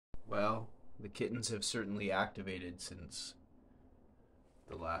Well, the kittens have certainly activated since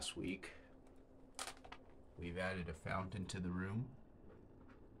the last week. We've added a fountain to the room,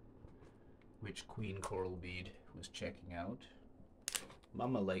 which Queen Coral Bead was checking out.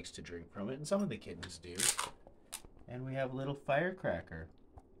 Mama likes to drink from it, and some of the kittens do. And we have a little firecracker.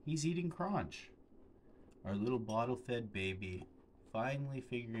 He's eating crunch. Our little bottle-fed baby finally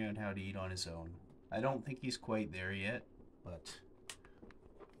figuring out how to eat on his own. I don't think he's quite there yet, but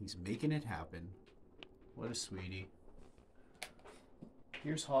he's making it happen. What a sweetie.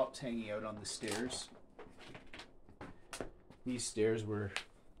 Here's Hops hanging out on the stairs. These stairs were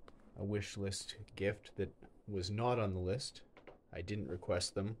a wish list gift that was not on the list. I didn't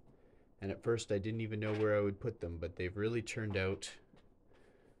request them. And at first I didn't even know where I would put them, but they've really turned out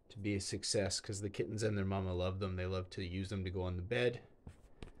to be a success because the kittens and their mama love them. They love to use them to go on the bed.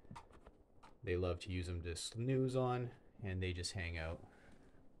 They love to use them to snooze on, and they just hang out.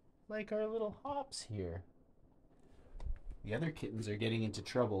 Like our little Hops here. The other kittens are getting into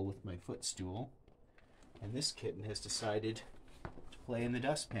trouble with my footstool, and this kitten has decided to play in the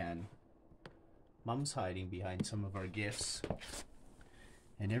dustpan. Mom's hiding behind some of our gifts,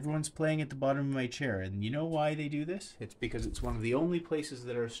 and everyone's playing at the bottom of my chair. And you know why they do this? It's because it's one of the only places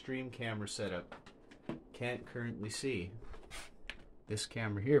that our stream camera setup can't currently see. This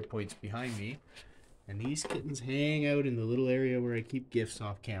camera here points behind me, and these kittens hang out in the little area where I keep gifts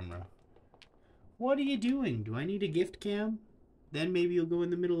off camera. What are you doing? Do I need a gift cam? Then maybe you'll go in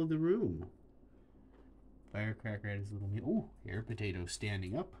the middle of the room. Firecracker had his little meal. Ooh, Air Potato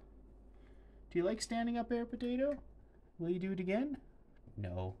standing up. Do you like standing up, Air Potato? Will you do it again?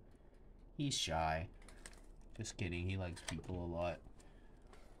 No. He's shy. Just kidding, he likes people a lot.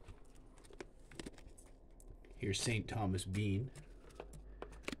 Here's St. Thomas Bean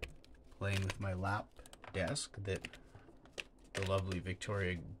playing with my lap desk that the lovely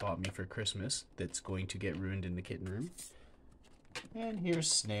Victoria bought me for Christmas that's going to get ruined in the kitten room. And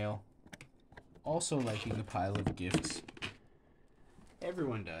here's Snail, also liking the pile of gifts.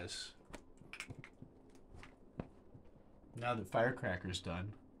 Everyone does. Now that Firecracker's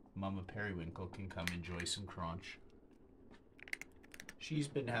done, Mama Periwinkle can come enjoy some crunch. She's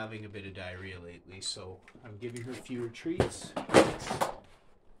been having a bit of diarrhea lately, so I'm giving her fewer treats.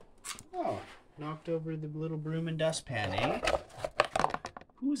 Oh, knocked over the little broom and dustpan, eh?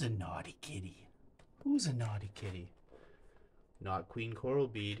 Who's a naughty kitty? Who's a naughty kitty? Not Queen Coral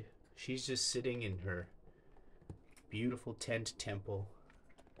Bead. She's just sitting in her beautiful tent temple,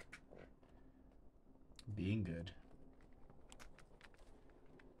 being good.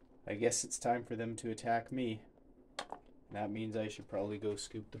 I guess it's time for them to attack me. That means I should probably go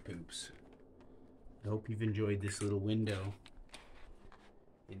scoop the poops. I hope you've enjoyed this little window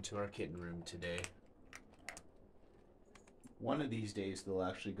into our kitten room today. One of these days they'll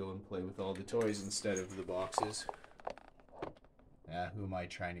actually go and play with all the toys instead of the boxes. Who am I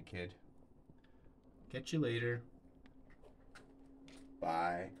trying to kid? Catch you later.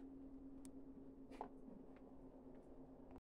 Bye.